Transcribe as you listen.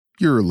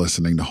You're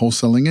listening to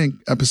Wholesaling Inc.,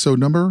 episode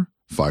number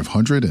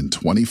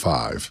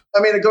 525. I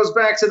mean, it goes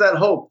back to that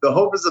hope. The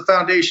hope is the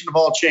foundation of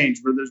all change.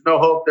 Where there's no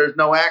hope, there's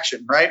no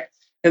action, right?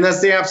 And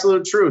that's the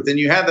absolute truth. And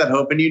you had that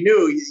hope, and you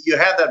knew you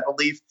had that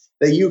belief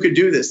that you could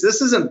do this.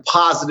 This isn't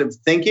positive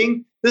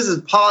thinking. This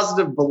is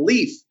positive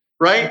belief,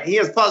 right? He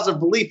has positive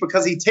belief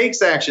because he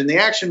takes action. The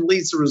action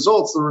leads to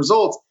results. The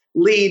results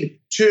lead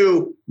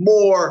to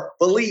more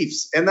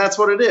beliefs. And that's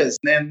what it is.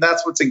 And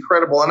that's what's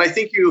incredible. And I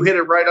think you hit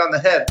it right on the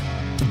head.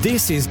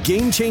 This is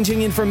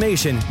game-changing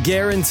information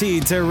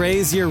guaranteed to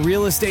raise your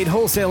real estate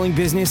wholesaling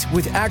business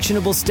with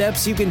actionable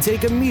steps you can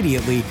take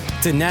immediately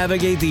to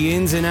navigate the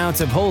ins and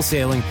outs of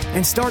wholesaling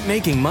and start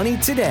making money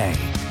today.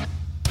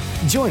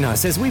 Join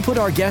us as we put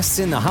our guests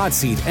in the hot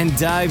seat and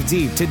dive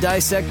deep to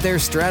dissect their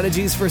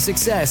strategies for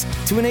success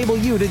to enable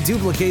you to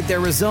duplicate their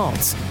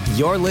results.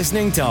 You're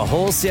listening to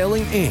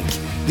Wholesaling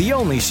Inc., the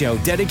only show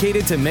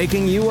dedicated to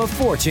making you a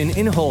fortune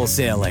in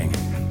wholesaling.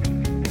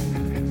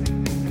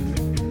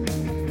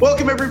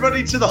 Welcome,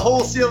 everybody, to the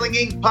Wholesaling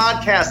Inc.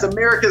 podcast,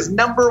 America's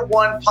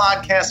 #1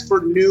 podcast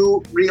for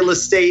new real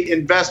estate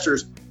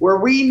investors, where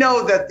we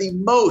know that the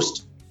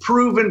most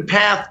proven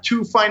path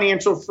to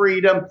financial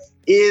freedom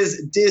is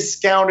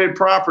discounted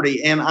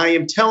property. And I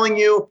am telling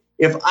you,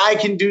 if I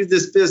can do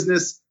this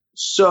business,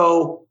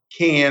 so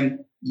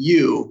can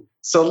you.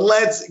 So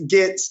let's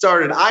get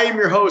started. I am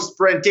your host,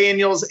 Brent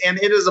Daniels, and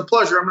it is a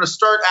pleasure. I'm going to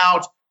start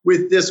out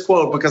with this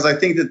quote because I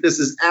think that this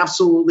is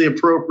absolutely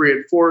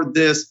appropriate for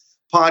this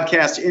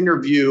podcast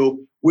interview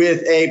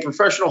with a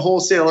professional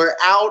wholesaler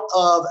out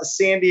of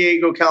San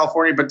Diego,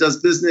 California, but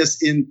does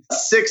business in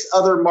 6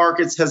 other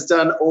markets, has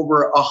done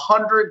over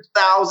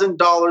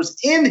 $100,000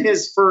 in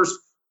his first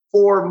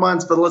 4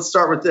 months. But let's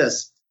start with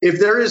this. If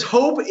there is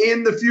hope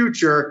in the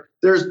future,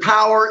 there's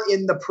power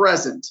in the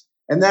present.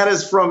 And that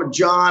is from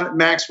John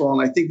Maxwell.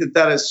 And I think that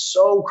that is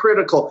so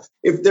critical.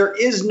 If there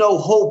is no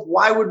hope,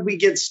 why would we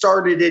get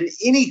started in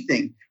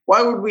anything?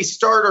 Why would we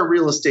start our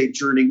real estate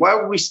journey? Why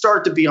would we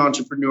start to be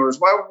entrepreneurs?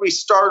 Why would we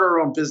start our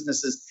own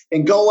businesses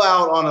and go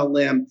out on a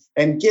limb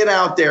and get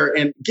out there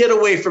and get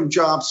away from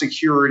job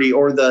security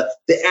or the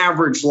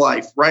average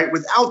life, right?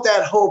 Without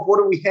that hope, what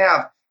do we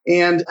have?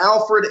 And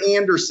Alfred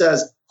Anders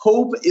says,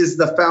 hope is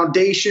the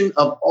foundation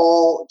of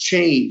all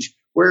change.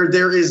 Where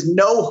there is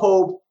no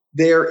hope,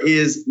 there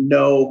is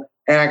no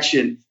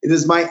action. It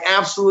is my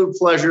absolute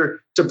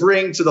pleasure to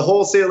bring to the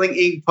Wholesaling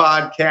Inc.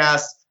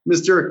 podcast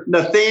Mr.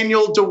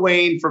 Nathaniel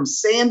Dwayne from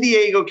San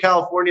Diego,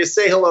 California.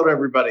 Say hello to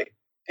everybody.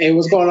 Hey,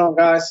 what's going on,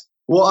 guys?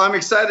 Well, I'm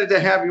excited to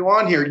have you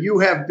on here. You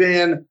have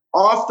been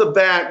off the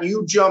bat,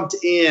 you jumped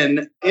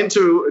into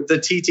the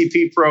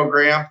TTP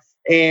program,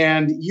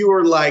 and you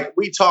were like,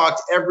 we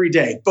talked every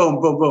day.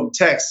 Boom, boom, boom,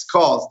 text,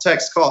 call.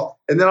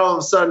 And then all of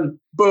a sudden,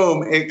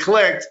 boom, it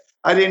clicked.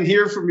 I didn't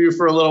hear from you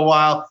for a little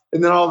while.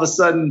 And then all of a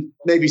sudden,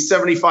 maybe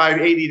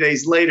 75, 80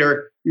 days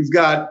later, you've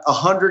got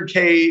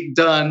 100K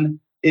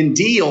done in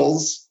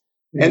deals.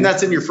 And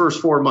that's in your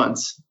first 4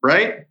 months,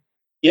 right?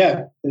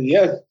 Yeah,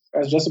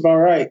 that's just about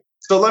right.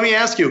 So let me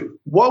ask you,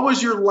 what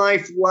was your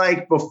life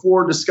like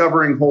before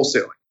discovering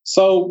wholesaling?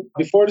 So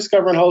before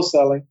discovering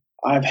wholesaling,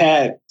 I've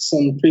had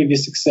some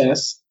previous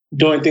success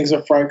doing things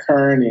with Frank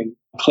Kern and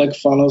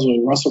ClickFunnels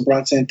with Russell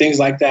Brunson, things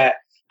like that.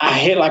 I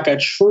hit like a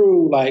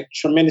true,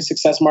 tremendous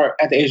success mark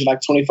at the age of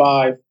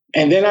 25.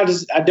 And then I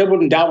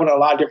dabbled and dabbled in a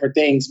lot of different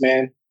things,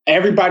 man.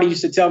 Everybody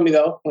used to tell me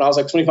though, when I was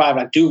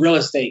 25, do real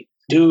estate.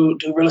 Do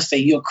real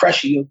estate, you'll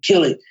crush it, you'll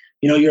kill it.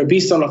 You're a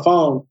beast on the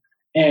phone.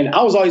 And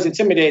I was always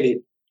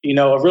intimidated,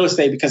 of real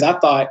estate because I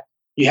thought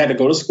you had to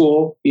go to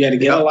school, you had to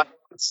get a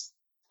license,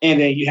 and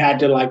then you had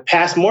to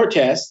pass more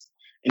tests,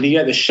 and then you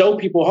had to show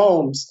people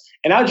homes.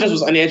 And I just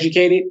was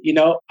uneducated,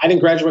 I didn't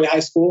graduate high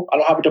school. I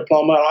don't have a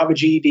diploma, I don't have a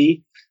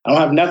GED, I don't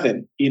have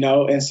nothing,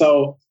 And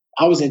so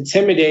I was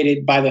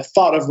intimidated by the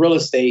thought of real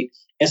estate.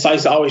 And so I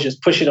used to always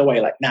just push it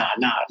away, nah,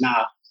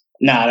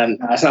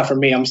 that's not for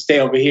me. I'm gonna stay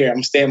over here. I'm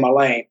gonna stay in my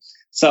lane.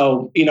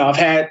 So, I've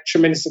had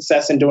tremendous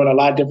success in doing a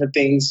lot of different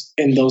things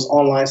in those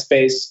online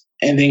space.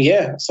 And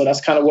then, so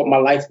that's kind of what my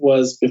life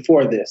was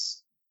before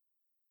this.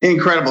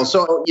 Incredible.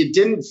 So you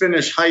didn't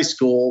finish high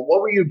school.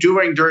 What were you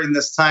doing during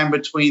this time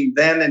between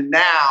then and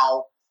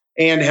now?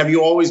 And have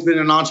you always been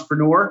an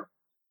entrepreneur?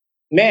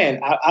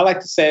 Man, I like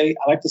to say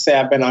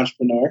I've been an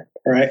entrepreneur,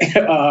 right?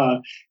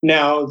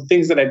 Now, the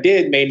things that I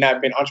did may not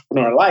have been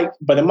entrepreneur-like,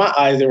 but in my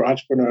eyes, they were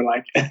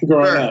entrepreneur-like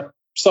growing up.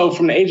 So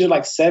from the age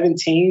of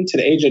 17 to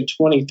the age of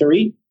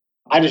 23,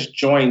 I just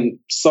joined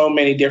so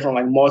many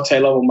different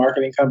multi-level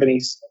marketing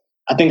companies.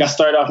 I think I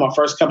started off, my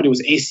first company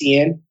was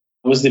ACN.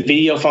 It was the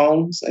video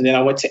phones. And then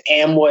I went to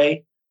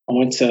Amway. I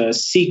went to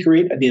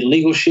Secret. I did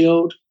Legal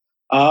Shield.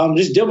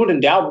 Just dabbled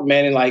and dabbled,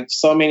 man, in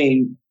so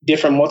many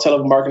different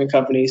multi-level marketing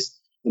companies.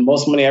 The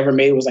most money I ever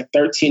made was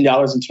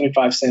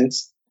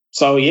 $13.25.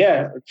 So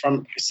yeah,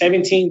 from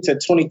 17 to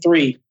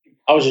 23,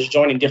 I was just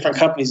joining different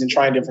companies and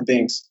trying different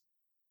things.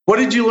 What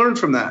did you learn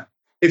from that?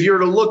 If you were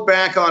to look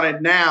back on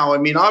it now, I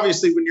mean,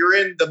 obviously when you're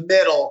in the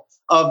middle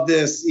of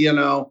this,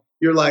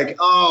 you're like,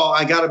 oh,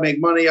 I got to make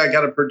money. I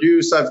got to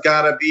produce. I've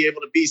got to be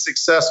able to be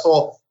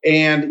successful.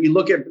 And you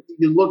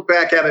look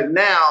back at it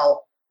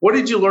now. What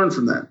did you learn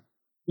from that?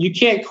 You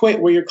can't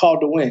quit where you're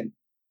called to win.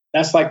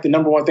 That's like the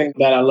number one thing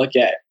that I look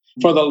at.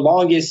 For the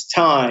longest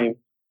time,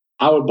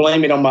 I would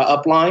blame it on my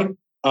upline.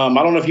 I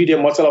don't know if you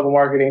did multi-level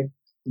marketing,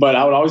 but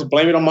I would always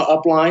blame it on my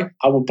upline.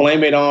 I would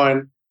blame it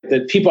on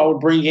the people I would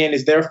bring in.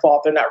 It's their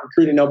fault. They're not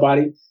recruiting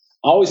nobody.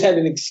 I always had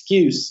an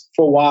excuse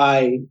for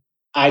why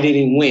I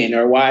didn't win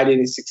or why I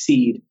didn't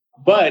succeed.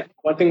 But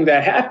one thing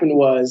that happened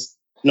was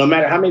no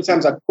matter how many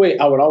times I quit,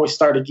 I would always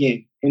start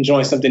again,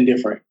 enjoying something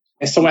different.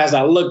 And so as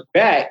I look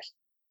back,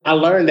 I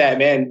learned that,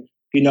 man,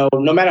 no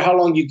matter how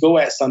long you go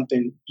at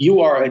something,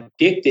 you are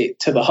addicted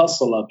to the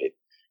hustle of it.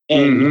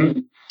 And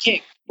you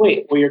can't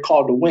quit where you're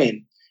called to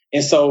win.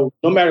 And so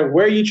no matter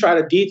where you try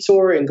to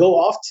detour and go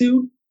off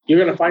to, you're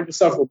going to find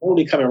yourself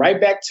remotely coming right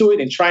back to it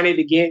and trying it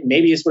again.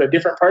 Maybe it's with a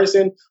different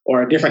person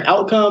or a different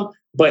outcome,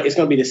 but it's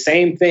going to be the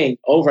same thing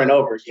over and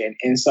over again.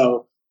 And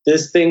so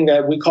this thing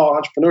that we call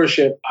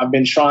entrepreneurship, I've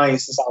been trying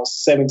since I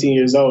was 17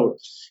 years old.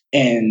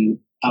 And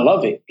I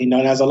love it. And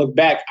as I look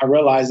back, I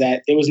realized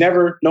that it was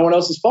never no one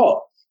else's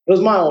fault. It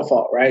was my own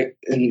fault, right?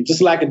 And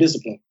just lack of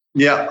discipline.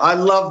 Yeah, I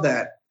love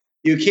that.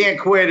 You can't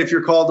quit if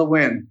you're called to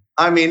win.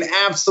 I mean,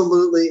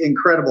 absolutely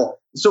incredible.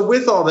 So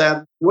with all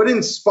that, what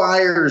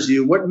inspires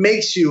you? What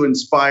makes you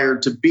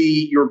inspired to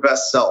be your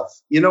best self?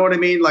 You know what I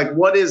mean? Like,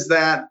 what is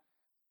that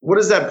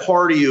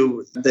part of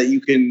you that you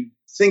can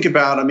think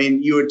about? I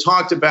mean, you had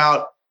talked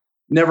about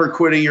never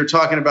quitting. You're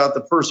talking about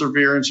the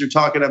perseverance. You're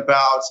talking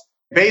about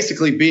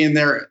basically being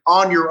there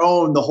on your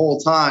own the whole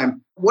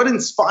time. What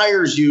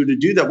inspires you to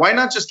do that? Why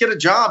not just get a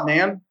job,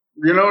 man?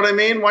 You know what I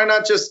mean? Why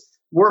not just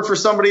work for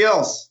somebody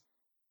else?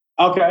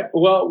 Okay.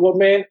 Well,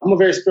 man, I'm a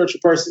very spiritual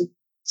person,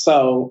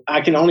 so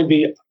I can only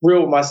be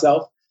real with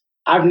myself.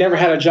 I've never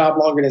had a job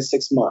longer than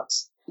 6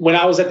 months. When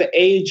I was at the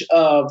age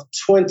of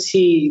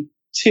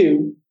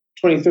 22,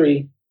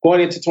 23,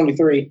 going into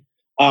 23,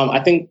 I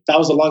think that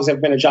was the longest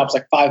I've been in a job. It was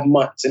like 5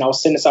 months. And I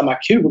was sitting inside my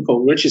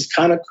cubicle, which is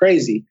kind of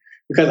crazy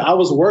because I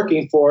was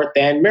working for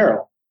Dan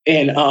Merrill.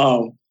 And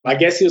I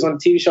guess he was on the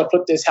TV show,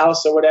 Flip This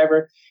House or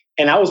whatever.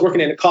 And I was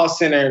working in the call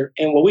center.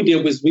 And what we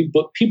did was we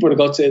booked people to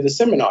go to the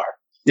seminar.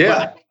 Yeah. But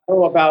I didn't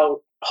know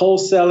about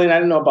wholesaling. I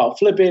didn't know about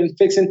flipping,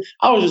 fixing.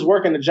 I was just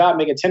working the job,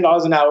 making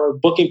 $10 an hour,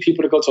 booking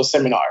people to go to a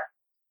seminar.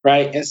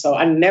 Right. And so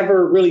I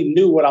never really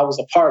knew what I was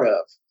a part of.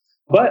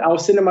 But I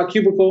was sitting in my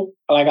cubicle,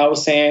 like I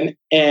was saying,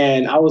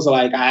 and I was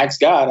like, I asked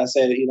God, I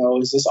said,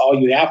 is this all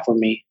you have for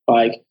me?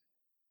 Like,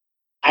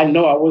 I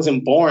know I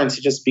wasn't born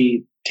to just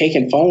be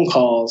taking phone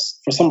calls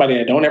for somebody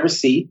I don't ever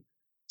see,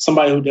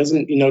 somebody who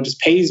doesn't,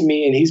 just pays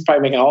me and he's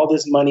probably making all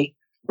this money.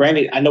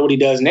 Granted, I know what he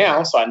does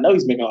now, so I know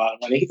he's making a lot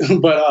of money.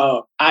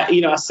 But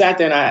I sat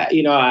there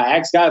and I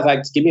asked God,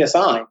 like, give me a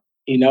sign,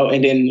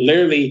 and then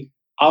literally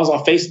I was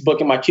on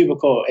Facebook in my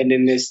cubicle, and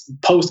then this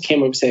post came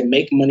up and said,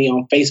 make money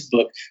on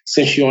Facebook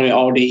since you're on it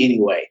all day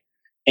anyway.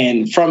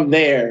 And from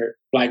there,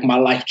 like, my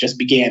life just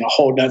began a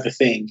whole nother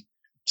thing.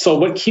 So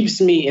what keeps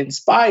me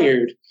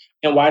inspired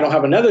and why I don't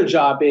have another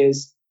job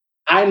is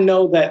I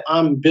know that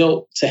I'm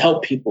built to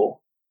help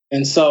people.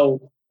 And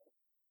so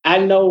I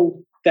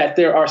know that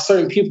there are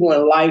certain people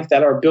in life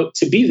that are built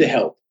to be the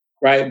help,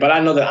 right? But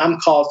I know that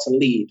I'm called to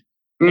lead.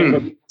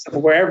 And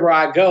wherever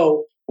I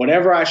go,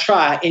 whatever I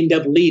try, I end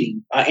up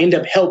leading. I end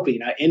up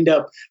helping. I end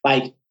up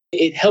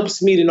it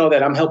helps me to know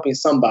that I'm helping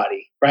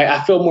somebody, right?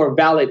 I feel more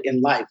valid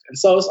in life. And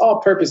so it's all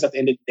purpose at the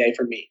end of the day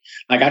for me.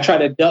 Like, I try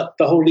to duck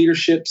the whole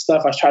leadership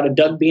stuff. I try to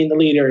duck being the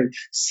leader and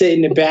sit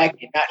in the back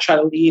and not try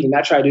to lead and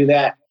not try to do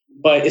that.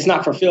 But it's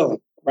not fulfilling,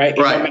 right?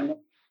 Right. No matter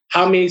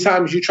how many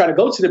times you try to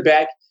go to the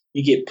back,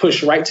 you get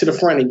pushed right to the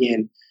front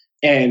again.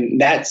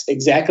 And that's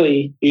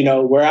exactly,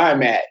 where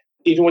I'm at.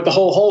 Even with the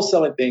whole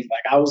wholesaling thing,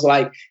 like, I was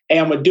like, hey,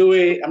 I'm going to do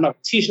it. I'm not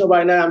going to teach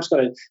nobody now. I'm just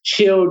going to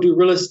chill, do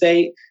real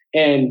estate.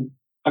 And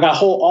I got a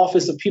whole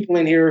office of people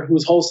in here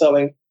who's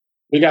wholesaling.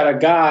 We got a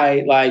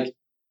guy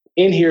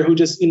in here who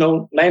just,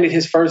 landed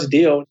his first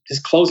deal. His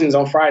closing's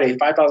on Friday,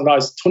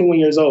 $5,000, 21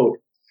 years old,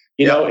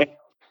 know,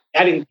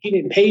 and he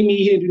didn't pay me.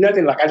 He didn't do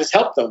nothing. Like, I just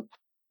helped him,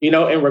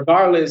 and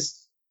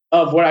regardless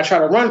of what I try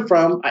to run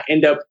from, I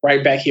end up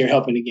right back here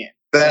helping again.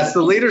 That's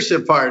the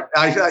leadership part.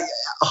 I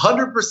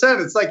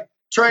 100%. It's like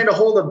trying to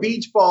hold a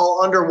beach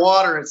ball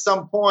underwater. At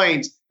some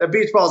point, that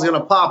beach ball is going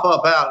to pop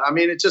up out. I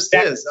mean, it just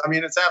is. I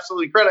mean, it's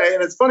absolutely incredible.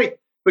 And it's funny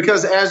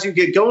because as you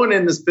get going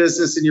in this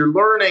business and you're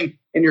learning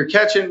and you're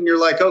catching, and you're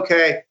like,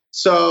 okay,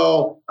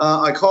 so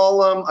I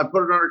call them, I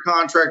put it under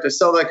contract, I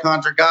sell that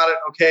contract, got it,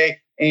 okay,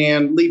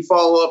 and lead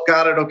follow-up,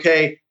 got it,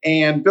 okay,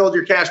 and build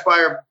your cash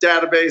buyer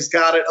database,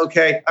 got it,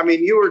 okay. I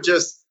mean, you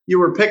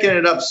were picking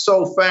it up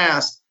so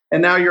fast.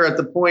 And now you're at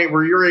the point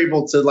where you're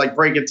able to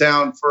break it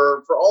down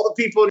for all the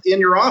people in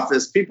your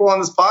office, people on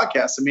this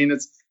podcast. I mean,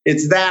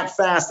 it's that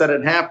fast that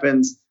it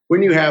happens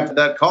when you have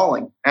that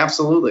calling.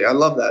 Absolutely. I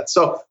love that.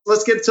 So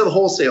let's get to the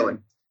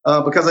wholesaling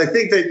because I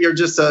think that you're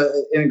just an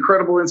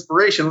incredible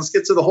inspiration. Let's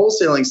get to the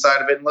wholesaling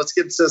side of it and let's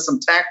get to some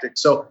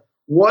tactics. So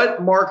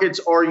what markets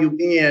are you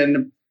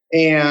in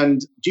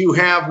And do you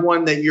have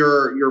one that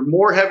you're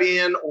more heavy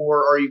in,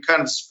 or are you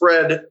kind of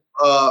spread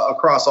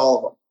across all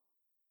of them?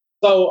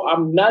 So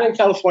I'm not in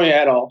California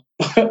at all.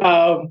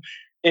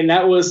 And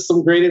that was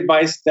some great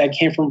advice that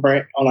came from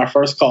Brent on our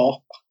first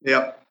call.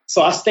 Yep.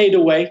 So I stayed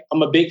away.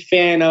 I'm a big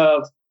fan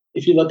of,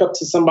 if you look up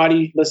to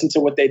somebody, listen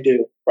to what they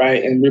do,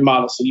 right? And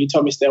remodel. So you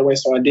told me stay away,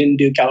 so I didn't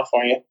do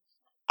California.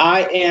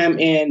 I am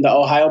in the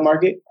Ohio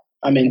market.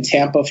 I'm in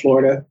Tampa,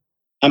 Florida.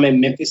 I'm in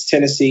Memphis,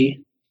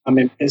 Tennessee. I'm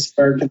in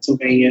Pittsburgh,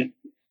 Pennsylvania.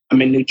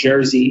 I'm in New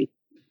Jersey.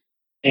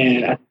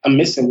 And I'm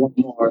missing one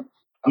more.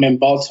 I'm in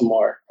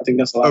Baltimore. I think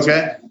that's the last one.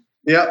 Okay.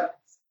 Yep.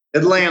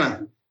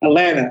 Atlanta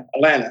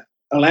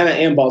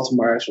and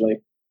Baltimore,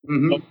 actually.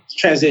 Mm-hmm.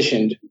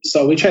 Transitioned.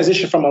 So we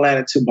transitioned from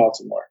Atlanta to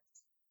Baltimore.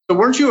 So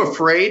weren't you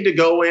afraid to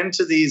go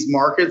into these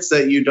markets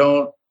that you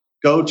don't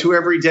go to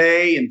every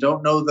day and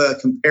don't know the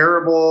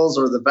comparables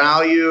or the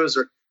values?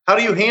 Or how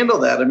do you handle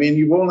that? I mean,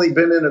 you've only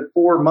been in it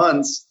 4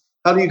 months.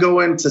 How do you go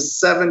into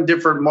 7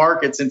 different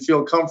markets and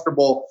feel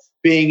comfortable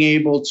being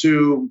able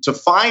to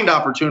find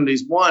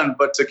opportunities, one,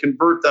 but to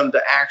convert them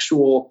to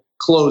actual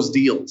closed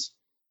deals?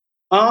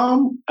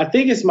 I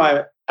think it's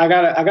I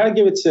gotta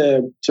give it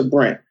to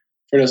Brent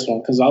for this one,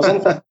 because I was on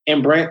the phone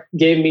and Brent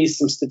gave me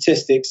some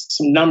statistics,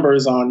 some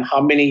numbers on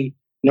how many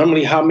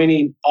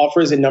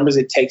offers and numbers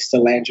it takes to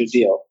land your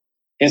deal.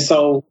 And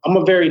so I'm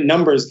a very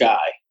numbers guy,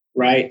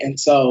 right? And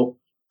so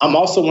I'm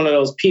also one of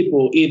those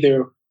people,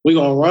 either we're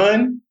gonna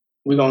run,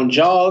 we're gonna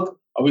jog,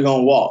 or we're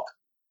gonna walk.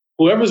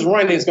 Whoever's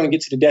running is gonna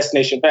get to the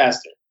destination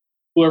faster.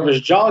 Whoever's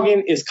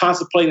jogging is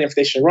contemplating if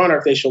they should run or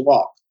if they should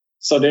walk.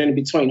 So they're in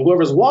between.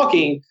 Whoever's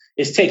walking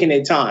is taking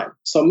their time.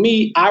 So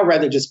me, I'd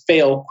rather just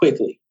fail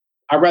quickly.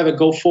 I'd rather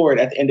go for it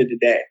at the end of the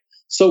day.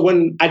 So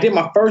when I did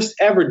my first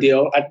ever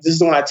deal, this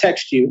is when I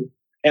texted you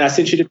and I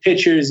sent you the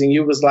pictures and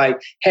you was like,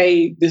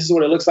 hey, this is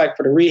what it looks like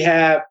for the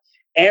rehab.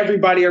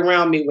 Everybody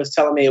around me was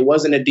telling me it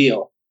wasn't a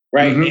deal,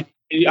 right? Mm-hmm.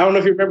 And I don't know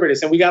if you remember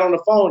this. And we got on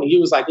the phone and you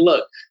was like,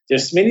 look,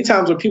 there's many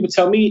times when people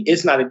tell me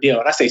it's not a deal.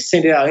 And I say,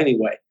 send it out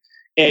anyway.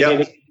 And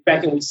then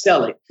back and we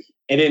sell it.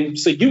 And then,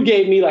 so you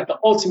gave me like the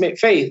ultimate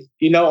faith,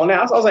 on that.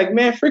 I was like,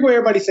 man, freak what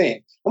everybody's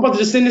saying. I'm about to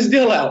just send this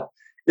deal out.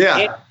 Yeah.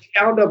 And I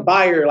found a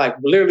buyer like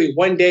literally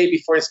one day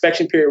before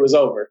inspection period was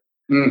over.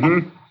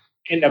 Mm-hmm.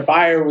 And the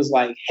buyer was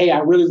like, hey, I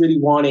really, really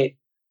want it.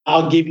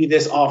 I'll give you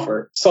this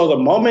offer. So the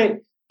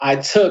moment I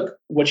took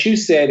what you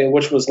said, and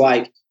which was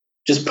like,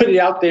 just put it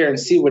out there and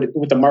see what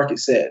the market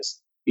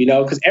says,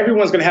 because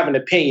everyone's going to have an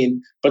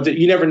opinion, but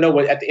you never know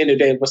what at the end of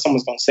the day what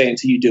someone's going to say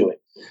until you do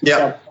it. Yeah.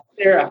 So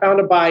there, I found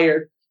a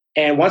buyer.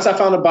 And once I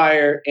found a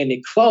buyer and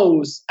it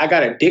closed, I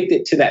got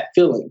addicted to that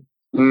feeling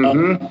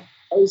of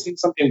closing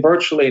something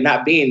virtually and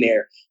not being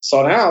there.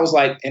 So now I was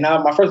like,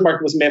 my first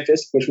market was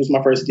Memphis, which was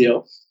my first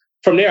deal.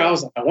 From there, I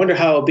was like, I wonder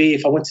how it would be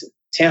if I went to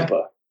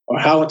Tampa, or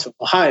how I went to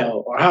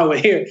Ohio, or how I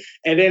went here.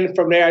 And then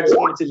from there, I just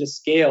wanted to just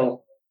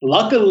scale.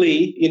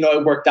 Luckily,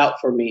 it worked out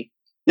for me.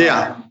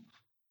 Yeah.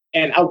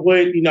 And I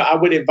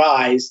would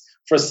advise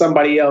for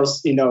somebody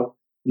else,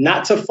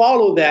 not to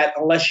follow that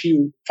unless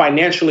you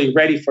financially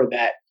ready for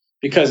that.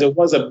 Because it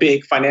was a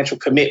big financial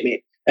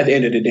commitment at the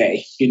end of the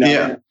day,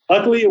 Yeah.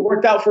 Luckily, it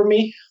worked out for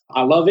me.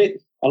 I love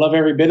it. I love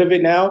every bit of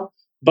it now.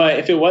 But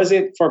if it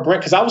wasn't for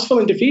Brent, because I was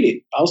feeling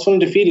defeated.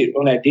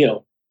 On that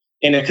deal.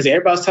 And because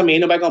everybody was telling me,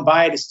 ain't nobody going to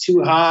buy it. It's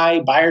too high.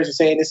 Buyers were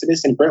saying this and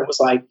this. And Brent was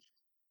like,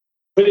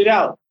 put it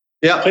out.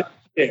 Yeah. Put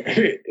it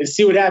there and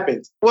see what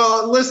happens.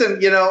 Well, listen,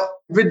 I've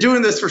been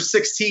doing this for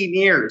 16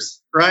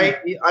 years, right?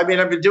 I mean,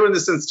 I've been doing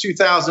this since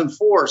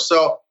 2004.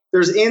 So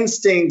there's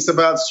instincts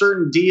about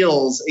certain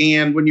deals.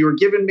 And when you were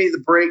giving me the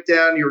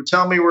breakdown, you were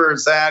telling me where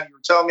it's at, you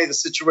were telling me the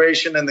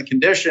situation and the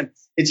condition,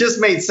 it just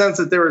made sense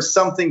that there was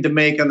something to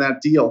make on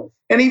that deal.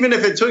 And even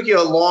if it took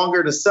you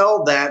longer to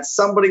sell that,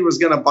 somebody was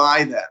going to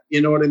buy that.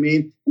 You know what I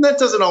mean? And that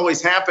doesn't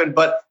always happen.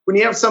 But when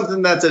you have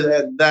something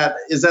that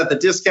is at the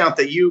discount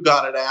that you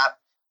got it at,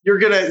 you're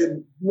going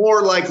to,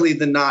 more likely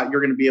than not,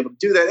 you're going to be able to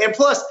do that. And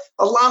plus,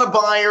 a lot of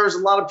buyers, a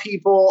lot of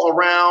people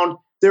around,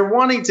 they're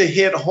wanting to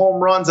hit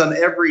home runs on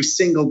every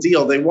single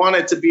deal. They want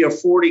it to be a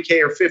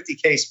 40K or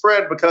 50K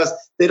spread because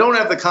they don't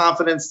have the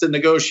confidence to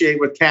negotiate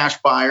with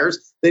cash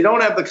buyers. They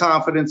don't have the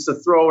confidence to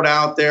throw it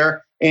out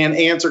there and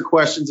answer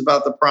questions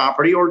about the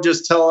property, or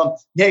just tell them,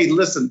 hey,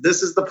 listen,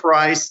 this is the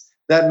price.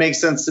 That makes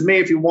sense to me.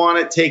 If you want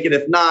it, take it.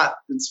 If not,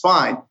 it's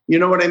fine. You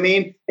know what I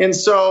mean? And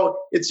so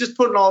it's just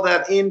putting all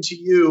that into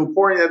you,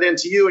 pouring that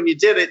into you, and you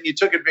did it, and you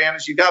took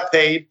advantage, you got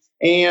paid,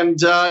 and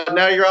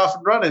now you're off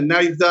and running. Now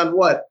you've done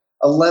what?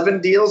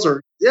 11 deals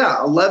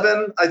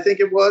 11, I think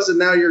it was. And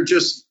now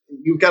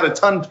you've got a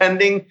ton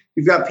pending.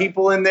 You've got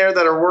people in there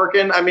that are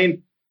working. I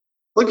mean,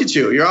 look at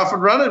you. You're off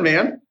and running,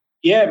 man.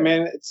 Yeah,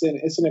 man. It's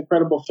an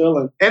incredible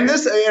feeling. And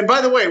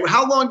by the way,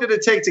 how long did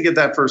it take to get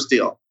that first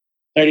deal?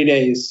 30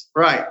 days.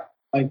 Right.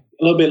 Like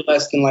a little bit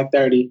less than like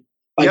 30.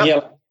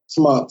 It's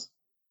a month.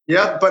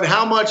 Yeah. But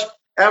how much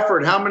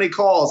effort, how many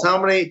calls,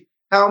 how many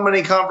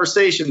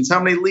conversations,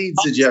 how many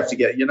leads did you have to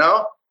get,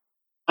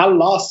 I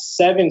lost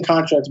 7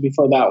 contracts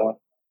before that one.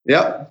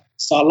 Yep.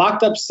 So I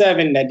locked up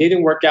 7 that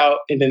didn't work out,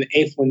 and then the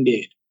 8th one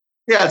did.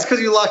 Yeah, it's because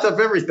you locked up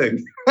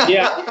everything.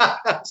 Yeah,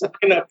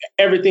 looking up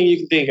everything you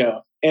can think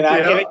of. And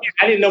I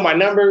didn't know my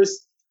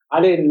numbers.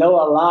 I didn't know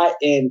a lot.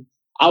 And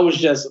I was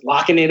just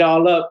locking it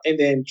all up and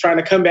then trying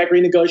to come back,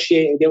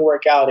 renegotiate, and didn't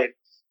work out. And,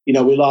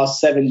 we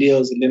lost 7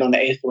 deals. And then on the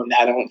 8th one,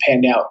 that one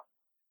panned out.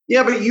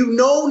 Yeah, but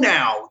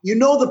now. You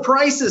know the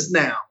prices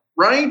now,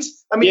 right?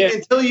 I mean,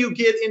 until you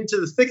get into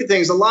the thick of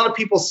things, a lot of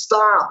people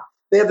stop.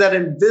 They have that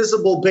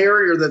invisible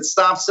barrier that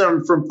stops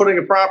them from putting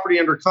a property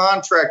under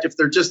contract if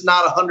they're just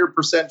not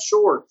 100%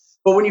 sure.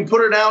 But when you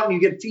put it out and you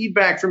get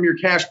feedback from your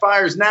cash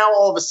buyers, now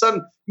all of a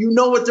sudden, you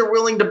know what they're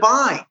willing to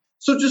buy.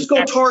 So just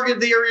go target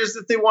the areas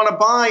that they want to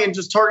buy and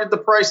just target the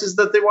prices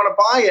that they want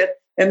to buy it.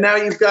 And now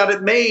you've got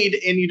it made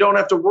and you don't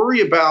have to worry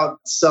about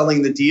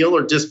selling the deal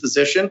or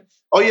disposition.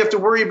 All you have to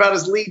worry about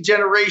is lead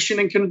generation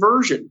and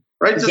conversion,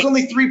 right? There's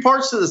only 3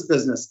 parts to this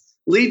business: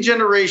 lead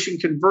generation,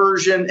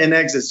 conversion, and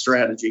exit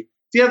strategy.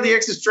 If you have the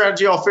exit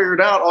strategy all figured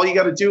out, all you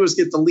got to do is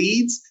get the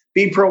leads,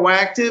 be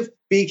proactive,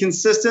 be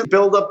consistent,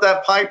 build up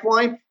that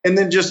pipeline, and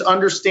then just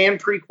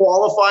understand,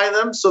 pre-qualify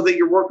them so that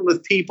you're working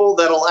with people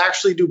that'll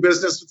actually do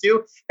business with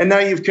you. And now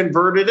you've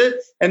converted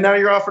it, and now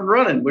you're off and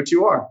running, which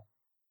you are.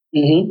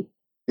 Mm-hmm.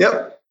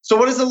 Yep. So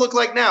what does it look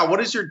like now? What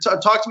is your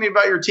talk to me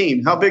about your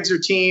team? How big's your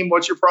team?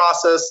 What's your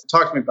process?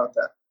 Talk to me about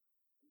that.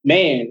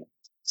 Man,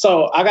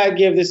 so I got to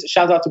give this a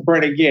shout out to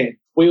Brent again.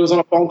 We was on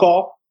a phone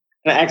call.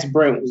 And I asked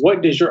Brent,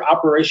 what does your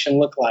operation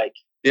look like?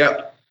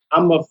 Yep.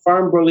 I'm a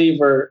firm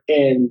believer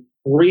in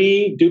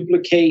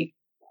reduplicate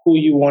who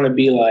you want to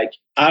be like.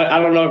 I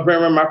don't know if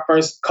Brent remember my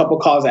first couple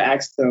calls, I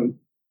asked him,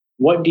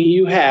 what do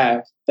you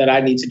have that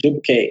I need to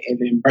duplicate? And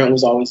then Brent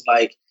was always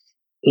like,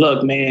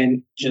 look,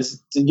 man,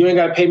 just you ain't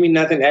got to pay me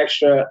nothing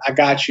extra. I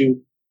got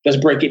you. Let's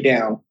break it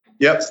down.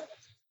 Yep.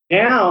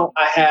 Now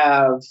I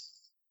have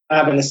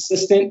an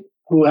assistant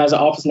who has an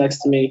office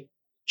next to me.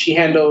 She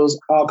handles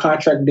all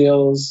contract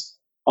deals,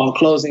 all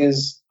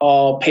closings,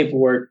 all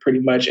paperwork pretty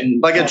much.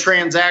 And like a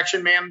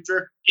transaction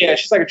manager? Yeah,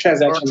 she's like a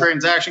transaction or a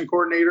transaction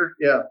coordinator.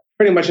 Yeah.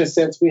 Pretty much in a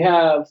sense. We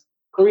have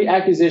 3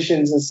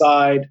 acquisitions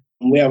inside.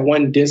 And we have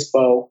 1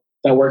 dispo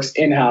that works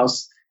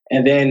in-house.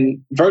 And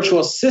then virtual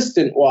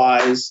assistant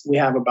wise, we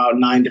have about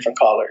 9 different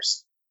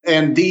callers.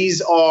 And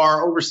these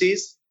are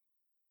overseas?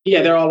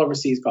 Yeah, they're all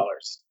overseas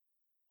callers.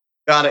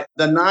 Got it.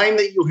 The 9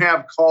 that you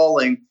have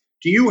calling,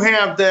 do you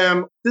have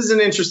them? This is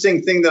an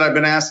interesting thing that I've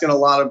been asking a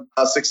lot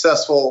of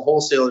successful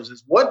wholesalers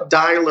is what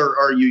dialer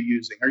are you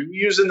using? Are you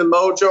using the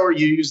Mojo or are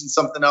you using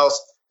something else?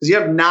 Because you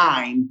have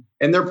 9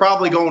 and they're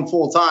probably going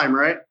full time,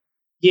 right?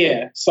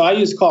 Yeah. So I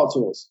use Call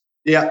Tools.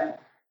 Yeah.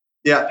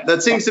 Yeah.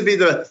 That seems to be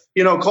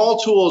Call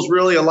Tools,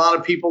 really a lot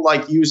of people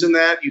like using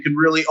that. You can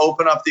really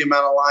open up the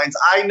amount of lines.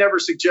 I never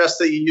suggest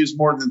that you use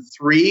more than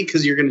 3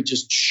 because you're going to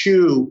just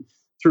chew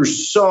through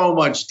so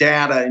much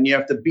data and you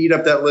have to beat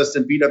up that list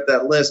and beat up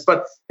that list.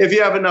 But if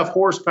you have enough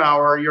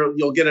horsepower,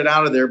 you'll get it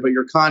out of there, but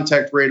your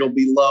contact rate will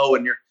be low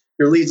and your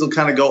leads will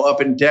kind of go up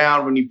and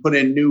down when you put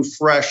in new,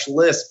 fresh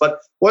lists. But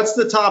what's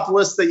the top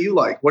list that you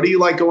like? What do you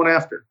like going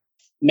after?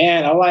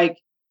 Man, I like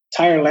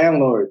tire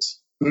landlords.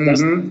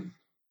 That's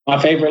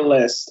my favorite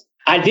list.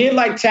 I did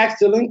like tax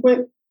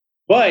delinquent,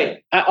 but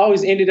I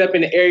always ended up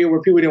in the area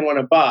where people didn't want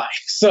to buy.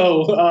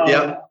 So,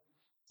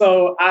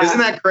 isn't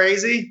that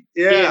crazy?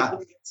 Yeah.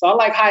 So I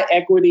like high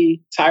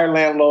equity, tire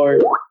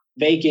landlord,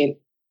 vacant,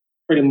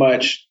 pretty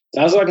much.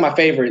 Those are like my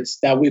favorites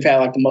that we've had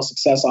like the most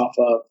success off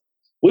of.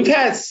 We've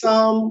had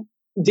some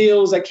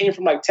deals that came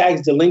from like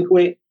tax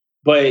delinquent,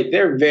 but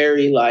they're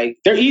very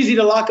they're easy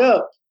to lock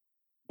up,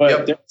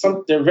 but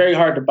they're very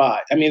hard to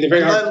buy. I mean, they're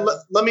very hard.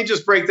 Let me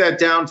just break that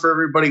down for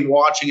everybody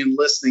watching and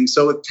listening.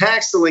 So with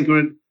tax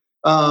delinquent,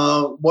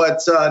 what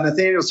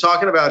Nathaniel's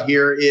talking about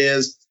here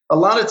is a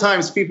lot of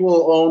times people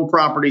will own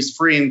properties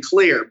free and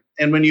clear.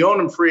 And when you own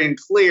them free and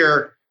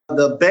clear,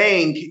 the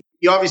bank,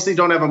 you obviously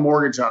don't have a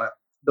mortgage on it.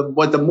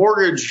 What the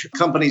mortgage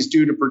companies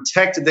do to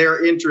protect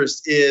their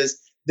interest is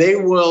they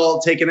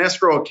will take an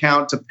escrow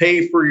account to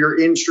pay for your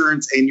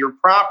insurance and your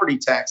property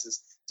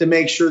taxes to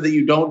make sure that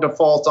you don't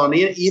default on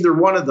either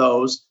one of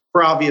those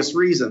for obvious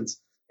reasons.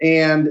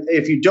 And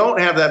if you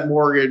don't have that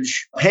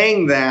mortgage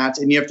paying that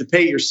and you have to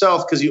pay it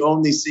yourself because you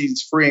own these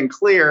things free and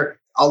clear,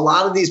 a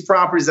lot of these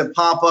properties that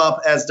pop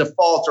up as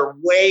default are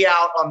way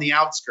out on the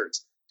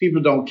outskirts.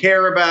 People don't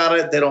care about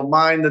it. They don't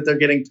mind that they're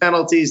getting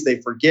penalties.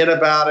 They forget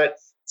about it.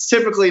 It's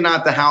typically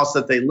not the house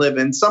that they live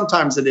in.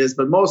 Sometimes it is,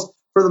 but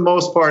for the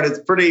most part, it's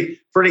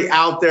pretty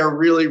out there,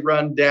 really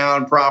run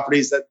down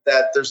properties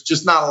that there's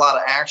just not a lot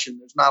of action.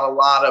 There's not a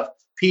lot of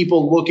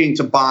people looking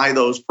to buy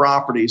those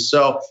properties.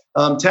 So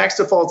tax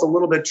default's a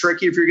little bit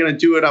tricky. If you're going to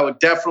do it, I would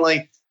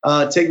definitely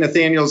take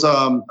Nathaniel's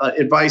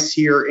advice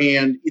here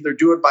and either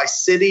do it by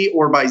city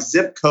or by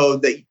zip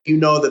code that you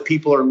know that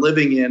people are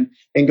living in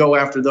and go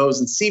after those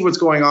and see what's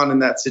going on in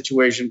that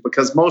situation,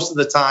 because most of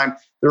the time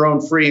they're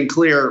owned free and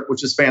clear,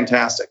 which is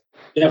fantastic.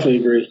 Definitely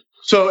agree.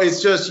 So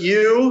it's just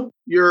you,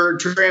 your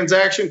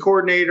transaction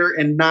coordinator,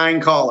 and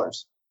 9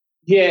 callers.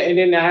 Yeah, and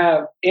then I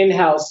have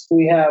in-house,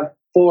 we have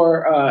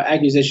 4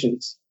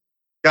 acquisitions.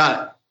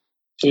 Got it.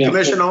 So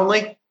commission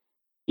only?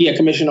 Yeah,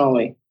 commission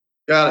only.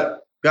 Got it.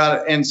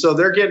 Got it. And so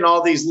they're getting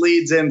all these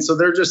leads in. So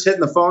they're just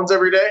hitting the phones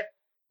every day?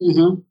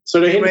 Mm-hmm. So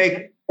they're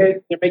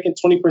making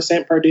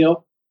 20% per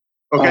deal.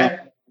 Okay.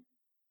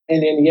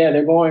 And then,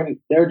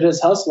 they're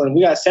just hustling.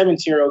 We got a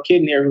 17-year-old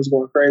kid in here who's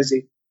going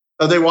crazy.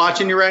 Are they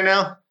watching you right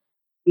now? Are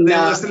they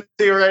listening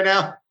to you right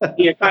now?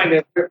 Yeah, kind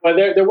of. But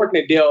they're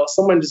working a deal.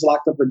 Someone just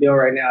locked up a deal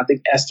right now. I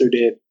think Esther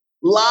did.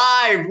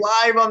 Live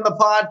on the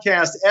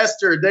podcast.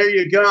 Esther, there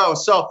you go.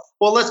 So,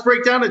 well, let's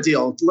break down a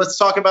deal. Let's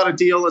talk about a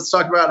deal. Let's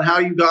talk about how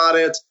you got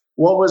it.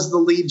 What was the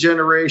lead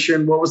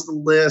generation? What was the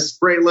list?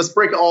 Let's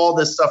break all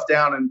this stuff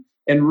down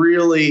and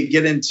really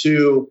get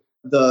into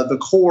the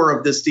core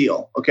of this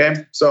deal.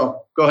 Okay,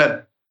 so go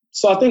ahead.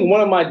 So I think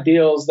one of my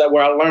deals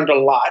where I learned a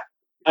lot,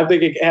 I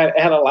think it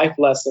had a life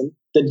lesson.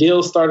 The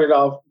deal started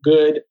off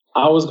good.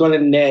 I was going to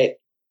net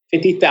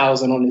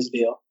 $50,000 on this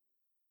deal.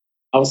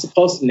 I was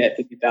supposed to net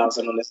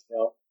 $50,000 on this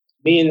deal.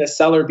 Me and the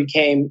seller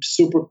became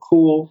super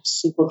cool,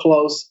 super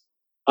close.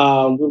 We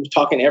were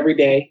talking every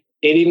day.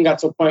 It even got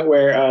to a point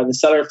where the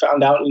seller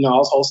found out, I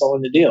was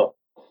wholesaling the deal,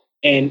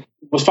 and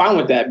was fine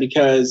with that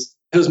because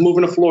he was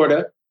moving to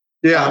Florida.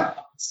 Yeah.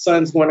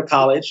 Son's going to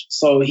college.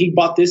 So he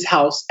bought this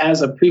house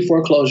as a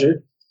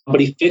pre-foreclosure, but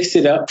he fixed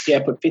it up. He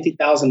had put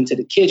 $50,000 into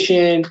the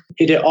kitchen.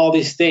 He did all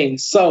these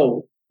things.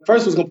 So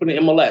first was going to put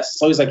an MLS.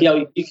 So he's like,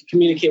 yo, you can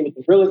communicate with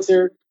the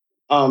realtor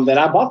that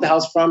I bought the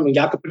house from, and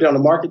y'all could put it on the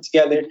market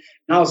together.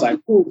 And I was like,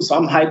 ooh, so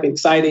I'm hype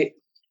excited.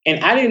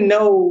 And I didn't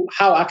know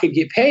how I could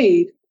get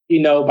paid,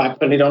 by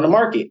putting it on the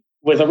market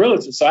with a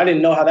realtor. So I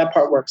didn't know how that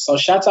part works. So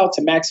shouts out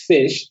to Max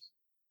Fish,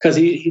 because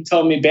he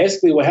told me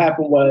basically what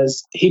happened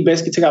was he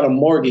basically took out a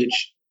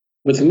mortgage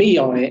with me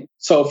on it.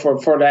 So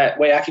for that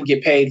way I could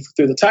get paid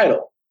through the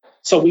title.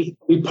 So we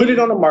put it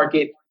on the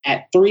market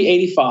at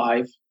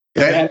 $385.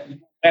 Okay.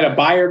 I had a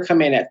buyer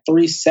come in at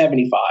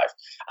 $375.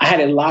 I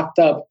had it locked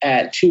up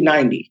at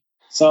 $290.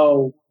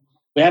 So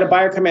we had a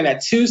buyer come in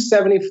at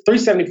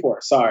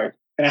 $374, sorry.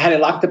 And I had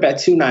it locked up at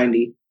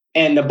 $290.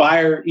 And the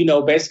buyer,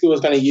 basically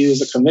was going to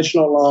use a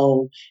conventional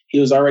loan. He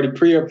was already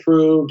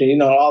pre-approved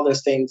and, all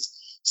those things.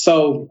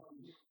 So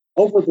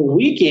over the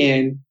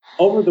weekend,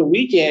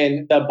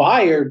 the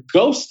buyer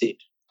ghosted.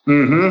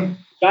 Mm-hmm.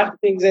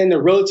 Got things in.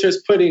 The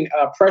realtor's putting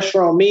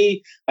pressure on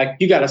me. Like,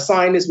 you got to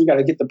sign this. We got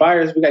to get the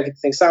buyers. We got to get the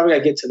things signed. We got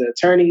to get to the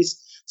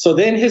attorneys. So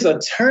then his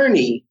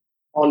attorney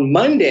on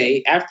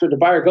Monday, after the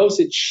buyer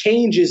ghosted,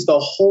 changes the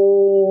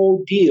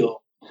whole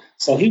deal.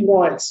 So he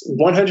wants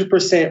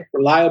 100%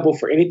 reliable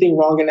for anything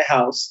wrong in the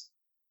house,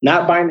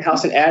 not buying the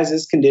house in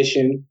as-is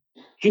condition.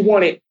 He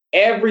wanted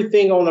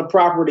everything on the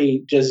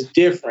property just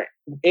different.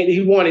 And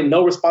he wanted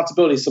no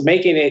responsibility. So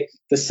making it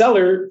the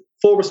seller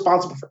full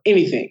responsible for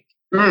anything.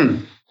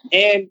 Mm.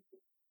 And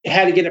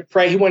had to get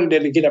appraised. He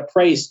wanted to get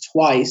appraised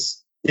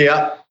twice.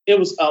 Yeah. It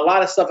was a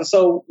lot of stuff. And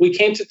so we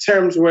came to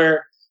terms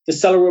where the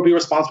seller will be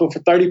responsible for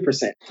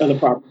 30% of the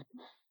property.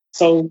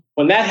 So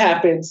when that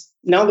happens,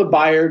 now the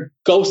buyer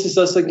ghosts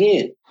us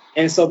again.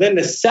 And so then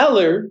the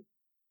seller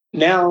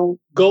now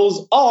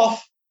goes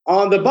off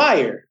on the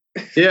buyer.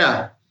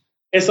 Yeah.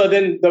 And so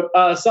then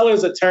the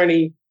seller's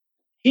attorney,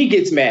 he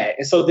gets mad.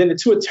 And so then the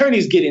two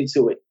attorneys get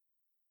into it.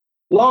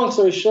 Long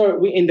story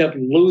short, we end up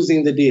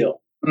losing the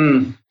deal.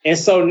 Mm. And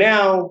so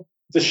now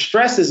the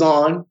stress is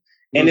on,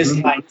 and it's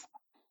like,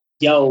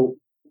 yo,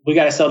 we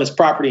got to sell this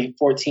property in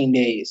 14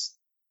 days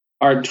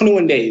or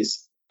 21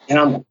 days. And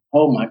I'm like,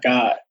 oh my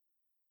God.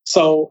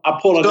 So I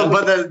pulled up.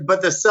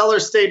 But the seller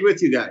stayed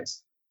with you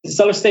guys. The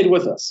seller stayed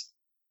with us.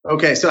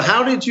 Okay. So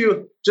how did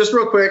you, just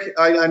real quick,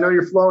 I know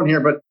you're flowing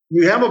here, but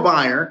you have a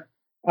buyer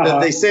that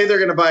they say they're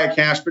going to buy it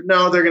cash, but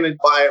no, they're going to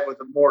buy it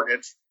with a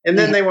mortgage. And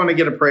then they want to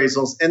get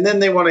appraisals, and then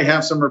they want to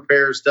have some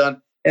repairs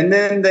done. And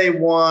then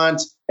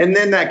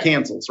that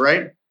cancels,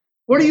 right?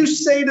 What do you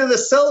say to the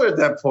seller at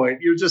that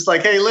point? You're just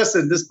like, hey,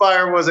 listen, this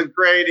buyer wasn't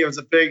great. It was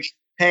a big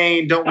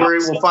pain. Don't worry,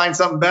 we'll find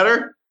something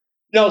better.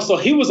 No, so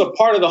he was a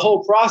part of the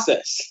whole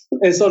process.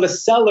 And so the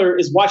seller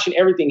is watching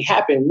everything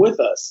happen with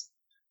us.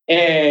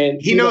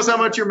 And he knows how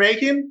much you're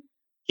making?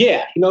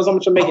 Yeah, he knows how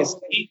much I'm making.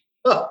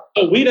 So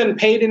we done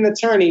paid an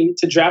attorney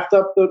to draft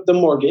up the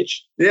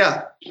mortgage.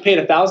 Yeah. He paid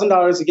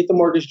 $1,000 to get the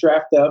mortgage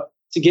draft up.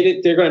 To get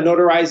it, they're going to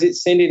notarize it,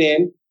 send it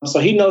in. So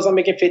he knows I'm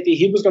making 50.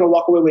 He was going to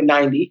walk away with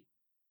 90.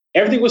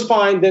 Everything was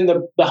fine. Then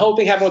the whole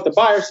thing happened with the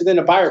buyer. So then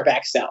the buyer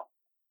backs out.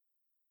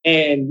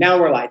 And now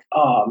we're like,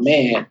 oh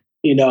man,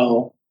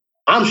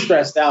 I'm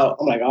stressed out.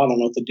 I'm like, I don't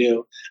know what to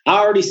do. I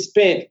already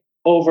spent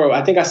close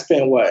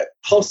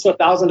to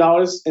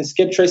 $1,000 in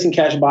skip tracing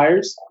cash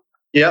buyers.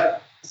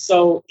 Yep.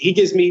 So he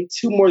gives me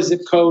 2 more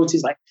zip codes.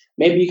 He's like,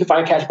 maybe you can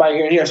find a cash buyer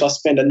here and here. So I'll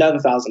spend another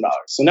 $1,000.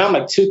 So now I'm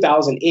like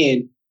 $2,000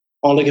 in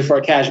on looking for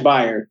a cash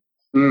buyer.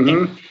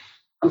 Mm-hmm.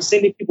 I'm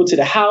sending people to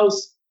the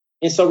house.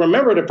 And so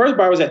remember, the first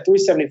buyer was at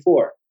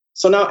 $374.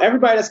 So now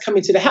everybody that's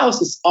coming to the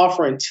house is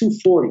offering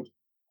 $240,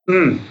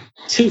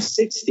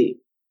 $260.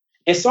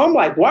 And so I'm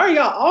like, why are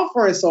y'all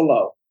offering so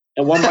low?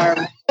 And one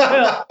buyer,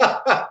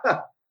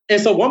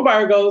 and so one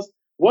buyer goes,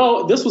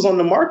 well, this was on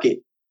the market.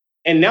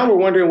 And now we're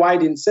wondering why it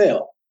didn't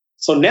sell.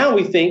 So now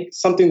we think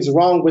something's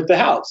wrong with the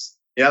house.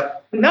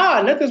 Yep.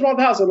 Nah, nothing's wrong with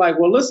the house. They're like,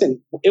 well,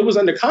 listen, it was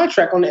under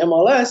contract on the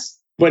MLS,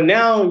 but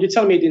now you're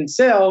telling me it didn't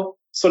sell.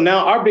 So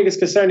now our biggest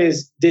concern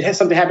is, did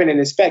something happen in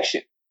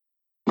inspection?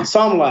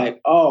 So I'm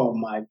like, oh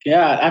my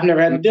God, I've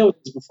never had to deal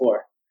with this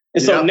before.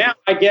 And so now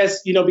I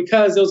guess,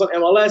 because it was on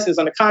MLS, it was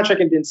under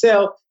contract and didn't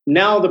sell,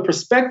 now the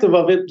perspective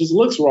of it just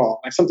looks wrong,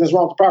 like something's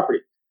wrong with the property.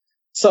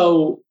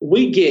 So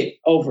we get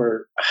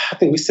I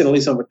think we sent at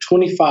least over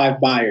 25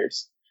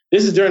 buyers.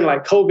 This is during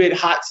like COVID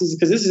hot season,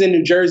 because this is in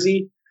New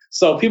Jersey.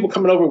 So people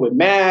coming over with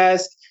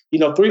masks,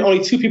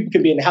 only 2 people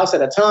can be in the house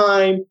at a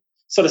time.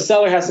 So the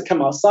seller has to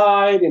come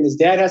outside and his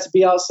dad has to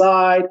be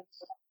outside.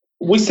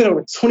 We sent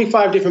over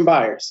 25 different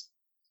buyers.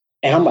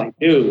 And I'm like,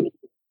 dude,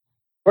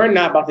 we're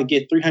not about to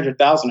get $300,000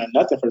 or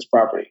nothing for this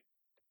property.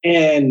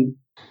 And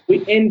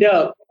we end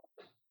up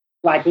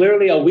like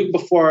literally a week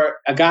before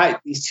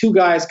these 2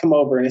 guys come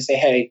over and they say,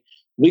 hey,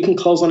 we can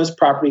close on this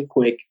property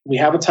quick. We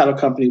have a title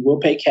company. We'll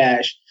pay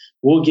cash.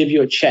 We'll give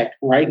you a check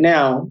right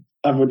now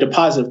of a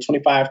deposit of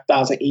 $25,000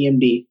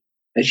 EMD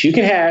that you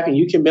can have and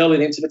you can mail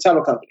it into the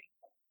title company.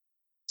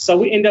 So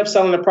we end up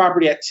selling the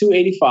property at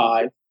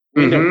 $285.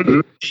 End up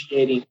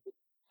negotiating.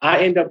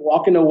 I end up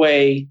walking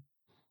away.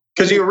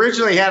 Because you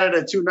originally had it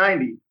at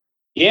 $290.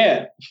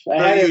 Yeah.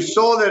 You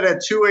sold it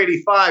at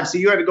 $285, so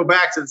you had to go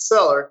back to the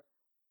seller.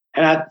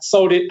 And I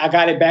sold it. I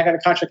got it back on the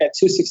contract at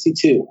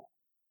 $262.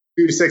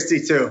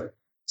 $262.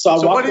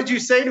 So what did you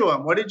say to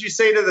him? What did you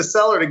say to the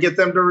seller to get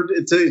them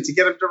to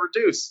get him to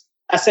reduce?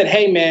 I said,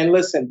 hey, man,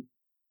 listen,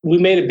 we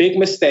made a big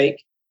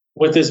mistake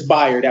with this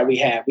buyer that we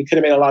had. We could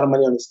have made a lot of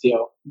money on this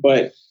deal.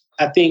 But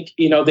I think,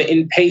 the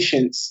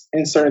impatience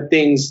and certain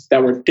things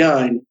that were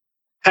done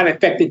kind of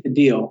affected the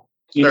deal,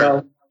 you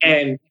know?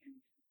 And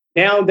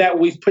now that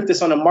we've put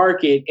this on the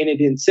market and it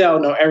didn't sell,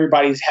 now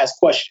everybody has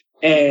questions.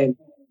 And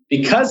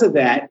because of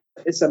that,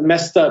 it's a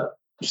messed up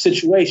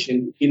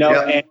situation,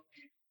 And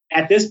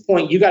at this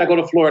point, you got to go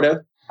to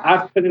Florida.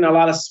 I've put in a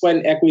lot of sweat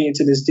and equity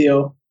into this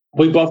deal.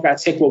 We both got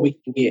to take what we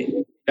can get,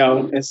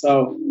 And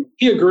so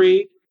he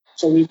agreed.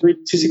 So we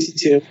agreed to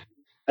 $262.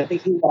 I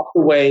think he walked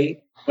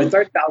away with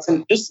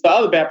 $30,000. This is the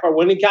other bad part.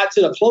 When it got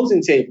to the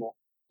closing table,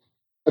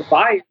 the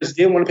buyers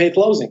didn't want to pay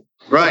closing.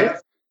 Right.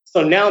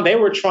 So now they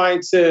were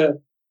trying to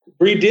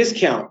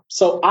rediscount.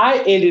 So I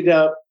ended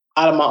up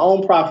out of my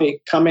own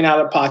profit coming out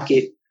of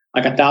pocket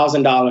like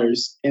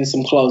 $1,000 in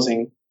some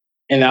closing.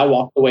 And I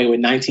walked away with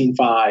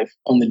 $19,500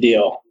 on the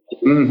deal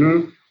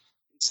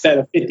instead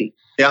of $50,000.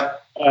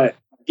 Yep.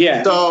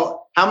 Yeah.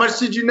 So how much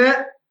did you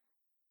net?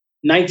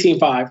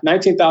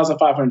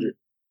 $19,500.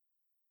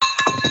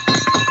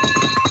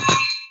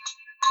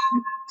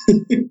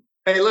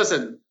 Hey,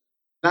 listen,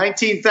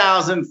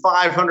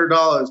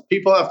 $19,500.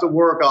 People have to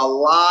work a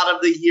lot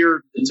of the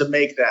year to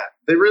make that.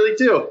 They really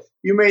do.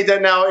 You made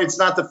that now. It's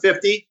not the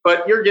 50,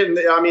 but you're getting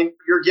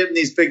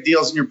these big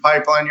deals in your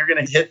pipeline. You're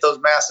going to hit those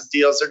massive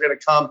deals. They're going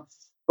to come.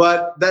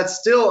 But that's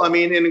still, an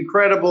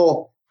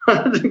incredible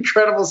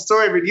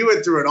story. I mean, you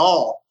went through it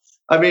all.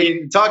 I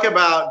mean, talk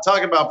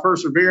about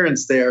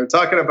perseverance there.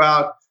 Talking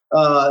about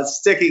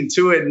sticking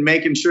to it and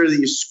making sure that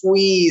you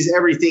squeeze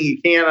everything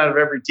you can out of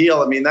every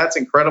deal. I mean, that's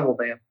incredible,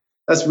 man.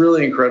 That's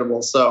really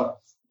incredible. So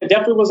it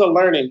definitely was a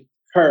learning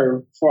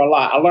curve for a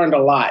lot. I learned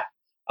a lot.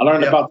 I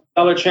learned about the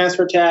seller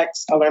transfer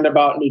tax. I learned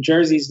about New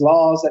Jersey's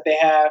laws that they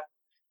have.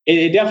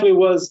 It definitely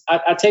was.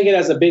 I take it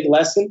as a big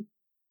lesson.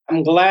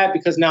 I'm glad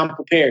because now I'm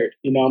prepared.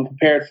 I'm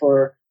prepared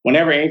for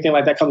whenever anything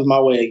like that comes my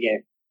way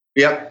again.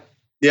 Yep.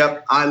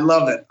 I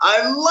love it.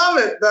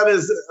 That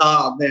is,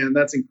 man,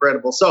 that's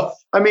incredible. So,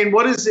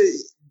 what is it?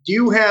 Do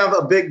you have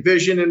a big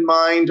vision in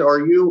mind? Are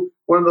you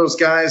one of those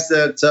guys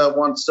that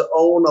wants to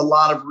own a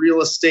lot of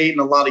real estate and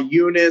a lot of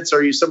units?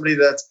 Are you somebody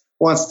that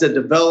wants to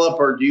develop,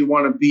 or do you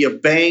want to be a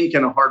bank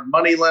and a hard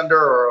money lender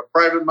or a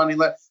private money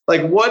lender?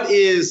 Like,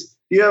 do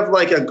you have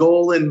like a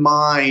goal in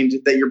mind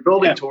that you're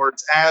building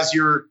towards as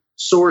you're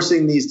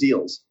sourcing these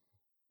deals?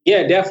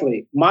 Yeah,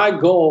 definitely. My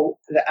goal,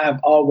 I've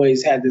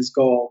always had this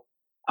goal.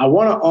 I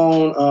want to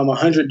own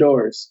 100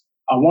 doors.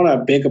 I want a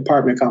big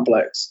apartment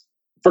complex.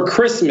 For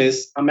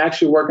Christmas, I'm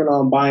actually working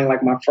on buying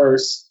like my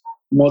first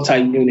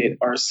multi-unit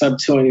or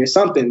sub-2 or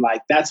something.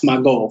 Like that's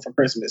my goal for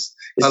Christmas.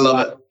 I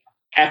love it.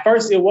 At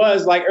first, it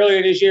was like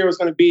earlier this year, it was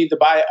going to be to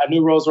buy a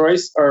new Rolls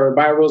Royce or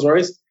buy a Rolls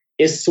Royce.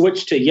 It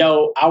switched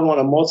to, I want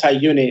a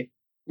multi-unit,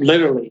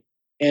 literally.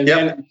 And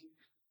then,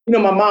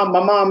 my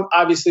mom,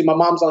 obviously, my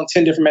mom's on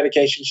 10 different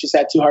medications. She's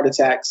had 2 heart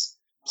attacks.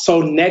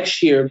 So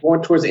next year,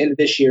 going towards the end of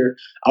this year,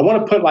 I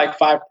want to put like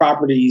 5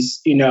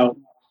 properties,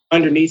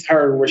 underneath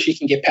her where she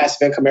can get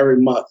passive income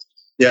every month,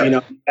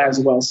 as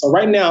well. So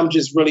right now I'm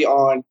just really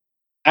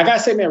I got to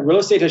say, man, real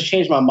estate has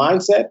changed my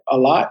mindset a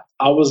lot.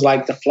 I was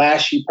like the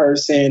flashy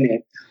person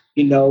and,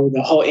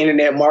 the whole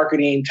internet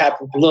marketing type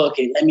of look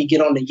and let me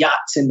get on the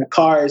yachts and the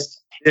cars.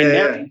 Yeah. And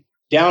now,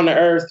 down to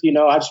earth,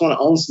 I just want to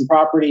own some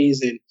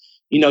properties and,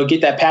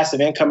 get that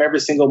passive income every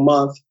single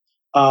month,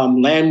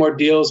 land more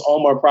deals,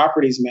 own more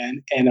properties,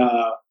 man. And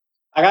I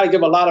got to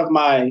give a lot of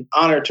my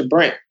honor to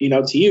Brent,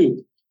 to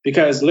you.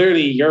 Because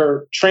literally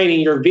your training,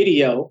 your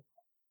video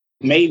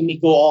made me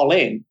go all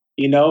in,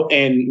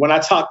 And when I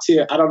talked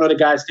to, I don't know the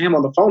guy's name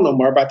on the phone no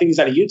more, but I think he's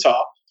out of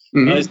Utah,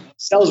 he's a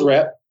sales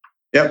rep.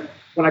 Yep.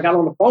 When I got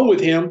on the phone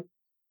with him,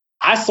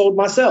 I sold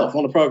myself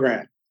on the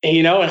program.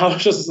 And I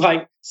was just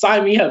like,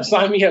 sign me up.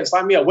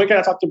 When can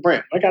I talk to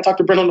Brent? When can I talk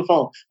to Brent on the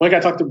phone? When can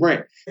I talk to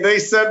Brent? They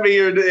sent me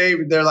your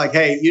name. They're like,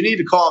 hey, you need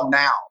to call him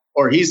now,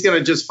 or he's going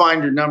to just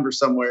find your number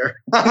somewhere.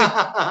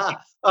 I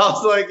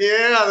was like,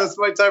 yeah, that's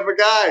my type of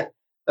guy.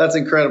 That's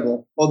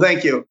incredible. Well,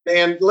 thank you.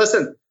 And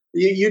listen,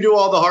 you do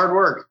all the hard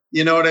work.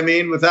 You know what I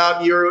mean?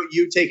 Without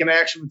you taking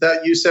action,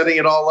 without you setting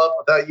it all up,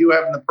 without you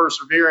having the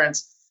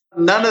perseverance,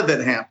 none of it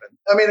happened.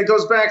 I mean, it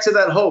goes back to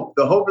that hope.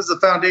 The hope is the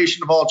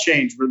foundation of all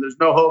change. Where there's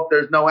no hope,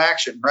 there's no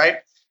action, right?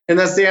 And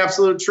that's the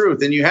absolute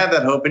truth. And you had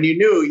that hope, and you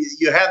knew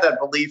you had that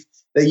belief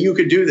that you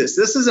could do this.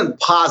 This isn't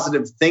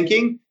positive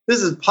thinking.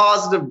 This is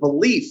positive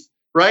belief,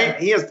 right?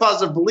 He has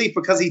positive belief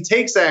because he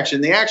takes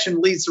action. The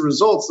action leads to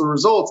results. The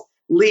results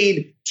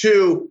lead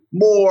to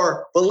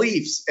more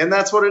beliefs. And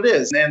that's what it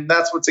is. And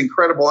that's what's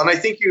incredible. And I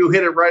think you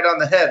hit it right on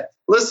the head.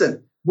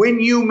 Listen, when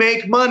you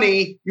make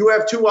money, you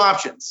have two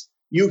options.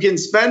 You can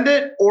spend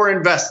it or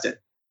invest it.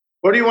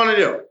 What do you want to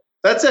do?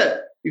 That's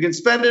it. You can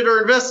spend it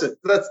or invest it.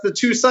 That's the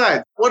two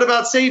sides. What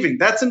about saving?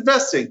 That's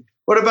investing.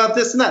 What about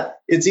this and that?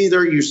 It's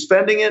either you're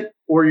spending it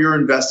or you're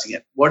investing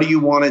it. What do you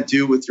want to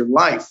do with your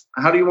life?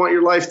 How do you want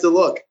your life to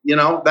look?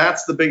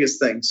 That's the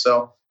biggest thing.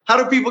 So how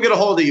do people get a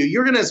hold of you?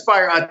 You're going to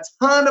inspire a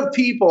ton of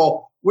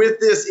people with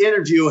this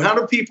interview. How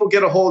do people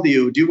get a hold of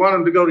you? Do you want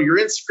them to go to your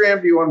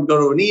Instagram? Do you want them to go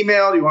to an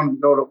email? Do you want them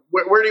to go to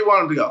where do you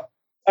want them to go?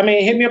 I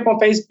mean, hit me up on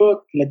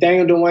Facebook,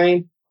 Nathaniel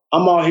Dwayne.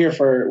 I'm all here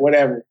for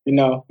whatever,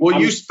 Will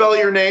you spell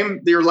your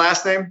name, your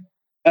last name?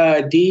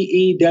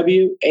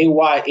 Dewayne.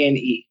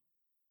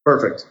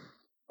 Perfect.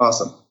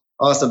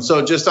 Awesome.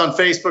 So just on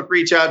Facebook,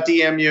 reach out,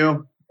 DM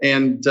you.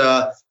 And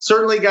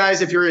certainly,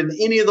 guys, if you're in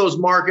any of those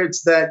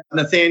markets that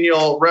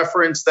Nathaniel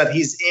referenced that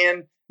he's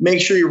in, make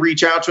sure you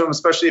reach out to him,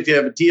 especially if you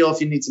have a deal, if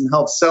you need some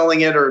help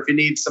selling it, or if you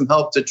need some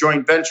help to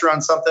joint venture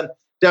on something,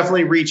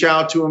 definitely reach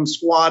out to him,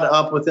 squad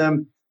up with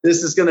him.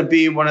 This is going to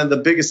be one of the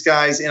biggest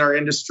guys in our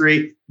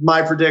industry,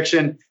 my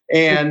prediction.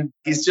 And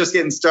he's just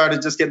getting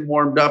started, just getting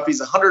warmed up.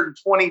 He's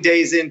 120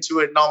 days into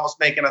it and almost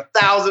making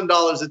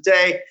 $1,000 a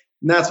day.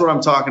 And that's what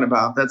I'm talking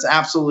about. That's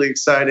absolutely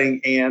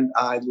exciting. And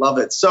I love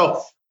it.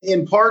 So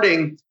in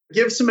parting,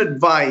 give some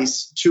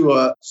advice to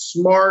a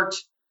smart,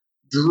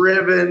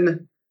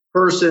 driven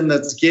person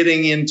that's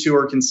getting into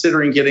or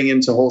considering getting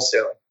into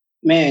wholesaling.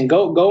 Man,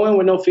 go in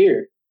with no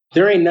fear.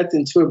 There ain't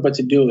nothing to it but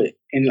to do it.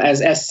 And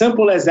as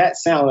simple as that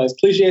sounds, as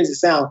cliche as it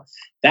sounds,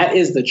 that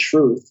is the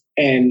truth.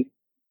 And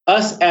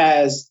us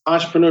as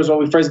entrepreneurs, when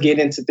we first get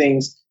into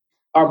things,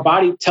 our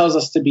body tells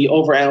us to be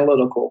over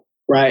analytical,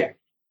 right?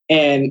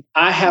 And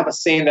I have a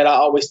saying that I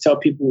always tell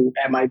people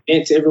at my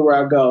events,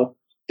 everywhere I go,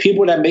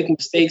 people that make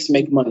mistakes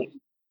make money.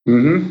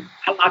 Mm-hmm.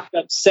 I locked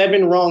up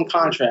 7 wrong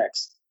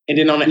contracts. And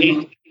then on the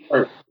 8th,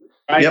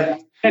 right?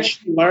 Yep.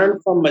 What you learn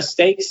from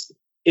mistakes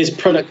is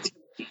productivity,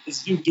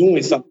 is you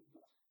doing something.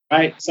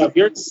 Right. So if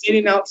you're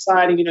sitting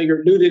outside and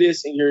you're new to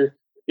this and you're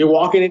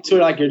walking into it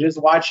like you're just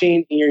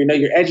watching and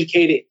you're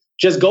educated,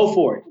 just go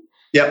for it.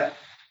 Yep.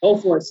 Go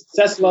for it.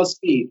 Success loves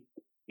speed.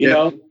 You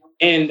know,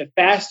 and the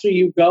faster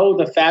you go,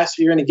 the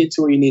faster you're going to get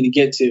to where you need to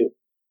get to.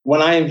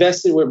 When I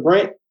invested with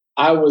Brent,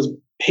 I was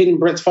hitting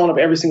Brent's phone up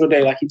every single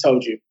day, like he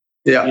told you.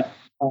 Yeah.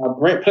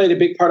 Brent played a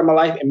big part of my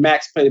life, and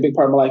Max played a big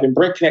part of my life. And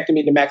Brent connected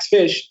me to Max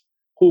Fish,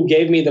 who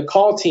gave me the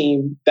call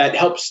team that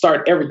helped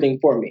start everything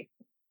for me.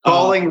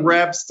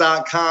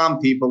 Callingreps.com,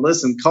 people.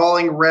 Listen,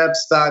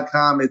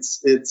 callingreps.com. It's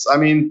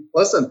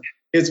working.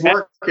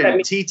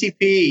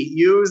 TTP.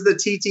 Use the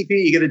TTP.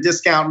 You get a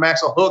discount.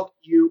 Max will hook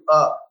you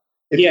up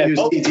if you use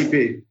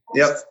TTP.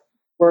 Yep.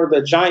 Were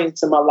the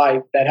giants in my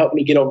life that helped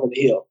me get over the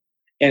hill.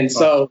 And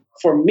so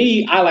for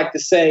me, I like to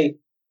say,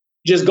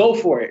 just go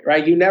for it,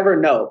 right? You never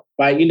know,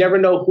 right? You never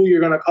know who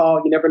you're going to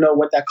call. You never know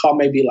what that call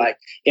may be like.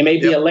 It may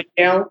be a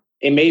letdown.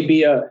 It may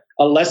be a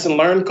lesson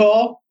learned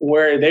call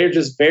where they're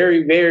just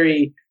very,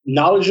 very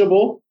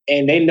knowledgeable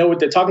and they know what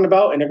they're talking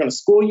about and they're going to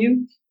school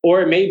you.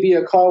 Or it may be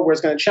a call where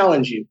it's going to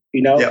challenge you,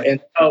 Yep. And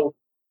so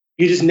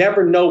you just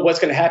never know what's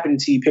going to happen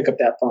until you pick up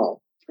that phone.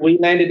 We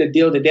landed a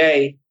deal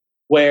today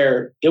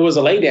where it was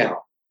a laydown.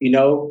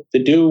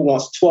 The dude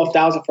wants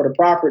 $12,000 for the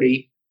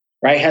property,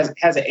 right? Has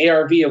an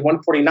ARV of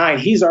 149.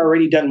 He's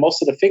already done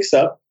most of the fix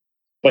up,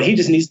 but he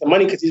just needs the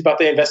money because he's about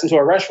to invest into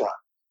a restaurant.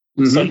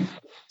 Mm-hmm. So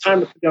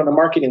time to put it on the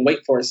market and wait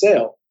for a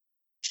sale,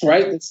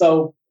 right? And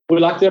so we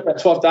locked it up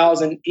at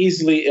 $12,000.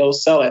 Easily, it'll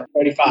sell at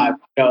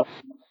 $35,000.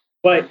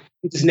 But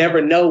you just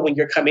never know when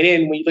you're coming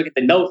in. When you look at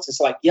the notes, it's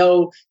like,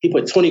 yo, he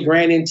put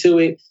 $20,000 into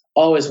it.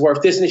 Oh, it's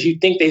worth this. And as you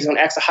think that he's going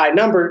to ask a high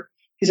number,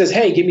 he says,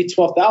 hey, give me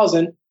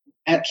 $12,000.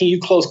 Can you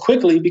close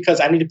quickly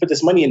because I need to put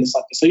this money into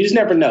something? So you just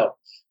never know,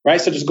 right?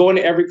 So just go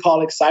into every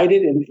call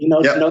excited and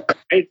know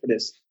paid for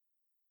this.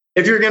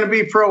 If you're going to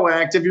be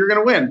proactive, you're going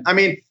to win. I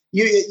mean,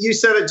 you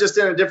said it just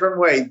in a different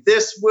way.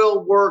 This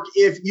will work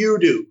if you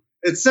do.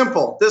 It's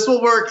simple. This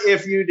will work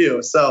if you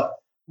do. So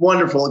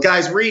Wonderful.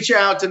 Guys, reach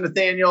out to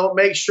Nathaniel.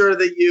 Make sure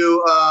that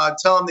you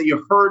tell him that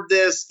you heard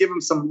this. Give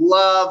him some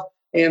love.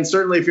 And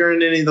certainly if you're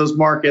in any of those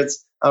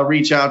markets,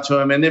 reach out to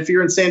him. And if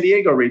you're in San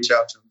Diego, reach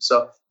out to him.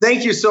 So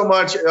thank you so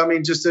much. I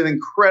mean, just an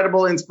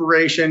incredible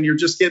inspiration. You're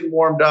just getting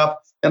warmed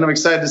up. And I'm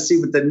excited to see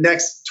what the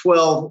next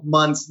 12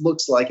 months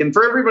looks like. And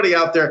for everybody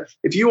out there,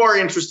 if you are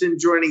interested in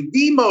joining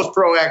the most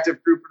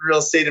proactive group in real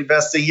estate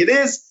investing, it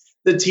is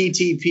the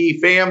TTP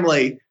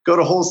family. Go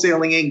to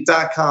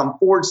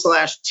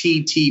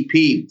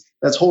wholesalinginc.com/TTP.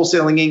 That's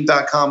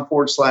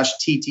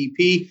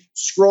wholesalinginc.com/TTP.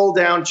 Scroll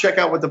down, check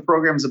out what the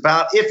program's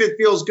about. If it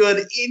feels good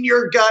in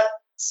your gut,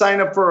 sign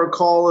up for a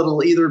call.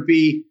 It'll either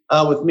be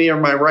with me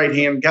or my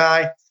right-hand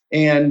guy.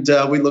 And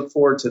we look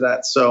forward to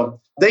that. So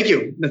thank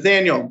you,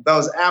 Nathaniel. That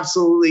was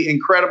absolutely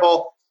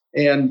incredible.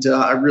 And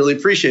I really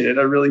appreciate it.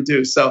 I really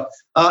do. So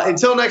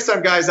until next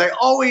time, guys, I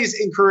always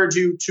encourage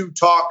you to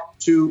talk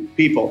to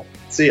people.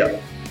 See ya.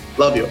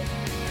 Love you.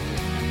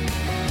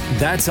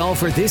 That's all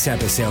for this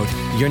episode.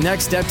 Your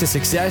next step to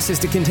success is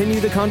to continue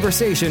the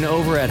conversation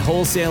over at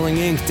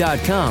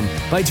wholesalinginc.com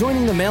by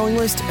joining the mailing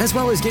list, as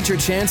well as get your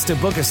chance to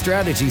book a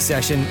strategy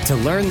session to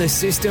learn the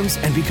systems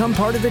and become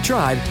part of the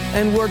tribe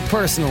and work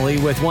personally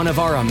with one of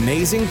our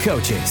amazing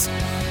coaches.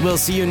 We'll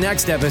see you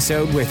next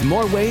episode with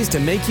more ways to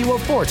make you a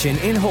fortune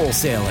in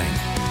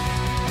wholesaling.